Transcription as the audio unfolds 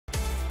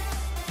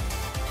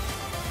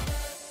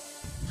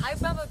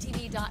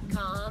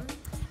HiBravoTV.com.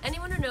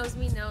 Anyone who knows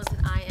me knows that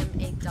I am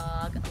a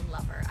dog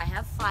lover. I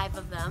have 5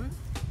 of them.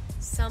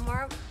 Some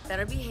are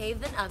better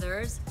behaved than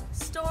others.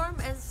 Storm,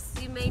 as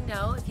you may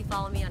know if you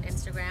follow me on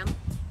Instagram,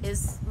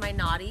 is my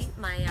naughty,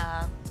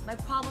 my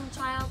problem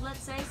child, let's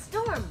say.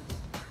 Storm,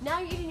 now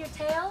you're eating your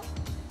tail?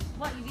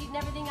 What, you've eaten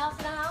everything else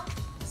in the house?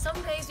 Some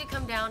days we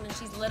come down and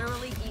she's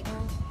literally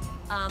eaten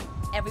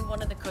every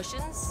one of the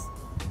cushions.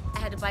 I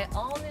had to buy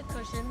all new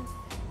cushions,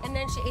 and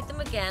then she ate them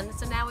again,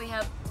 so now we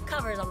have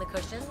covers on the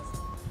cushions.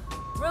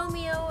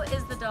 Romeo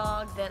is the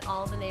dog that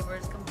all the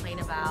neighbors complain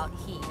about.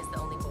 He is the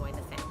only boy in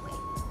the family.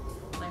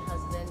 My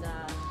husband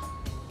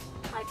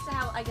likes to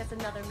have, I guess,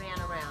 another man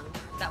around.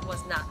 That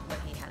was not what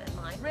he had in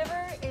mind.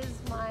 River is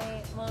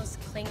my most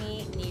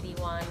clingy, needy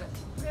one.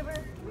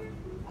 River,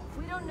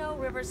 we don't know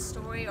River's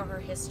story or her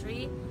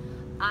history.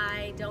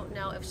 I don't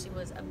know if she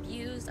was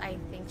abused. I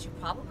think she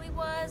probably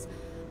was.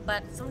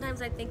 But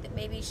sometimes I think that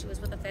maybe she was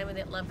with a family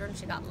that loved her and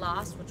she got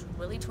lost, which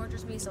really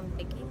tortures me. So I'm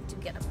thinking to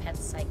get a pet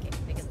psychic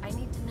because I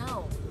need to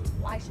know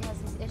why she has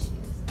these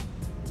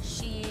issues.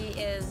 She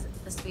is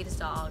the sweetest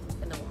dog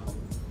in the world.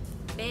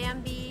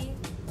 Bambi,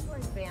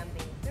 where's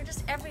Bambi? They're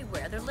just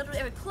everywhere. They're literally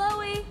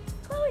everywhere.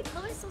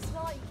 Chloe's so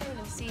small you can't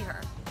even see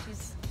her.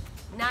 She's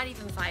not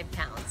even 5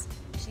 pounds.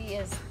 She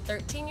is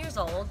 13 years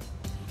old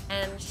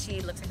and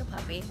she looks like a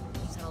puppy.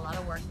 She's had a lot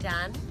of work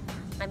done.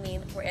 I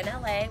mean, we're in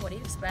LA, what do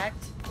you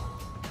expect?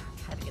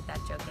 Had to get that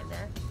joke in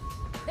there.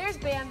 There's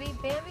Bambi.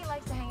 Bambi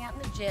likes to hang out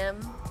in the gym.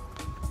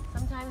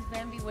 Sometimes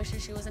Bambi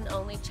wishes she was an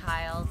only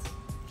child.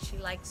 She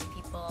likes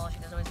people. She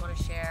doesn't always want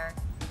to share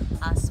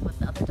us with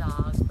the other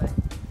dogs, but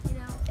you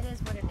know, it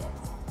is what it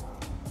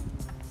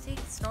is. See,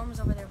 Storm's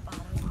over there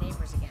bothering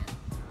neighbors again.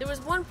 There was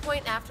one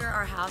point after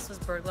our house was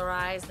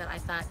burglarized that I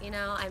thought, you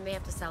know, I may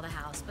have to sell the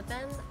house. But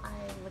then I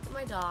look at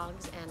my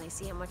dogs and I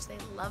see how much they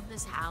love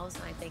this house,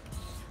 and I think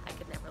I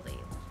could never leave.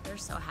 They're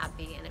so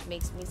happy, and it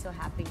makes me so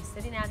happy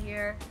sitting out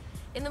here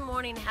in the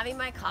morning having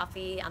my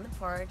coffee on the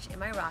porch in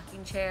my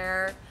rocking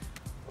chair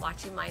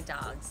watching my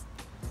dogs.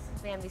 This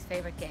is Bambi's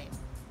favorite game.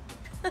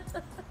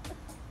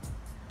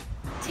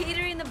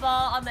 Teetering the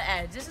ball on the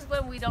edge. This is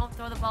when we don't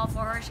throw the ball for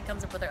her, she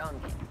comes up with her own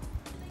game.